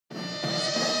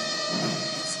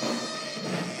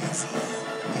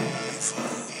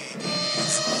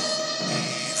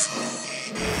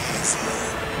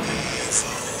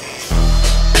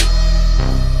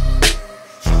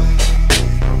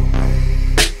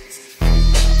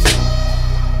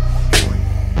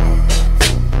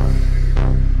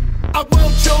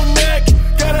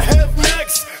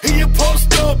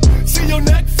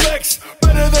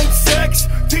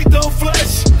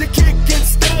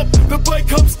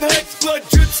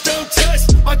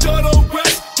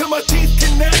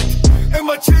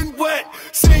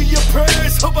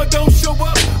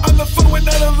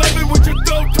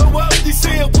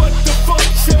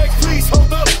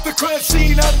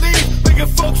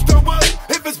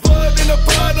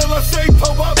I say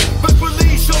pull up, best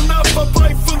believe show up, I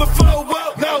bite from the flow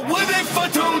up. Now what if I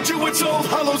told you it's All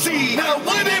Hallows Eve? Now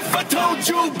what if I told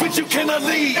you, bitch, you cannot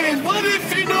leave? And what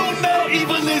if you know now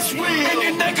evil is real? And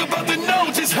you're not about to know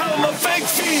just how my fake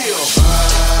feel.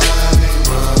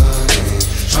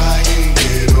 Try and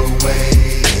get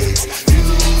away. It's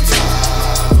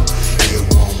futile. It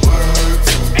won't work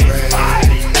to break.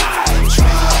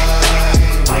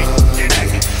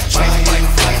 Try and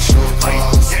fight your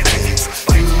cause.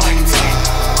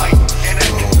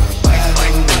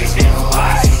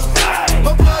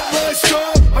 My bloodline's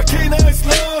strong, my canine's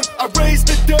long. I raise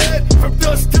the dead from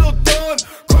dusk till dawn.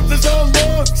 Corpses on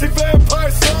long, say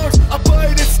vampire songs. I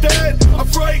bite instead, I'm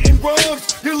frightened wrongs.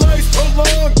 Your life's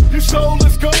prolonged, your soul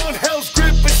is gone. Hell's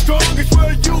grip is strong, it's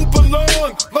where you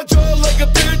belong. My jaw like a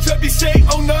bitch, let me say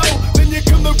oh no. Then you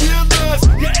come to realize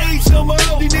your age no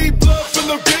more. You need blood from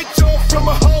the rich or from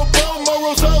a hobo.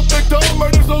 Morals out the door,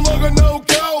 murder's no longer no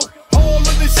go. All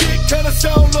of this shit kinda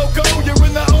sound loco. You're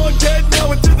in the undead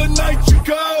now, into the night you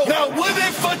go. Now what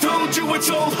if I told you it's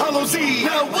All Hallows Eve?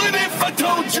 Now what if I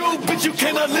told you, bitch, you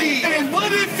cannot leave? And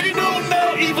what if you know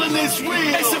now evil is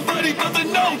real? Ain't somebody about to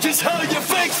know just how your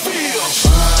fake feel.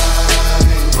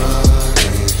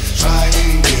 Try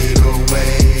and get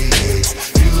away. It's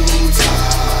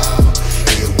futile.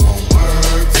 It won't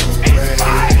work to break.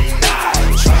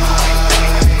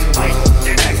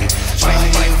 Try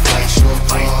and fight your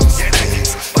cause.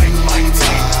 It's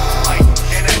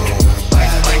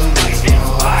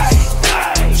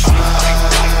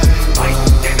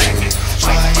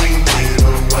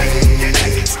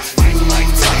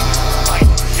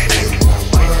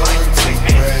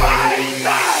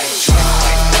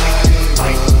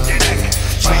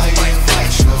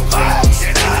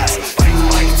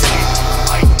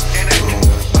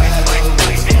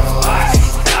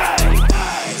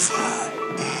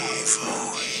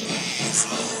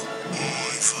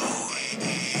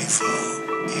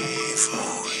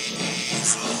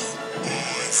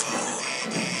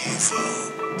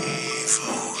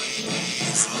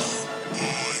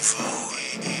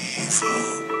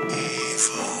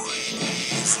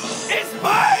It's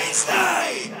my style.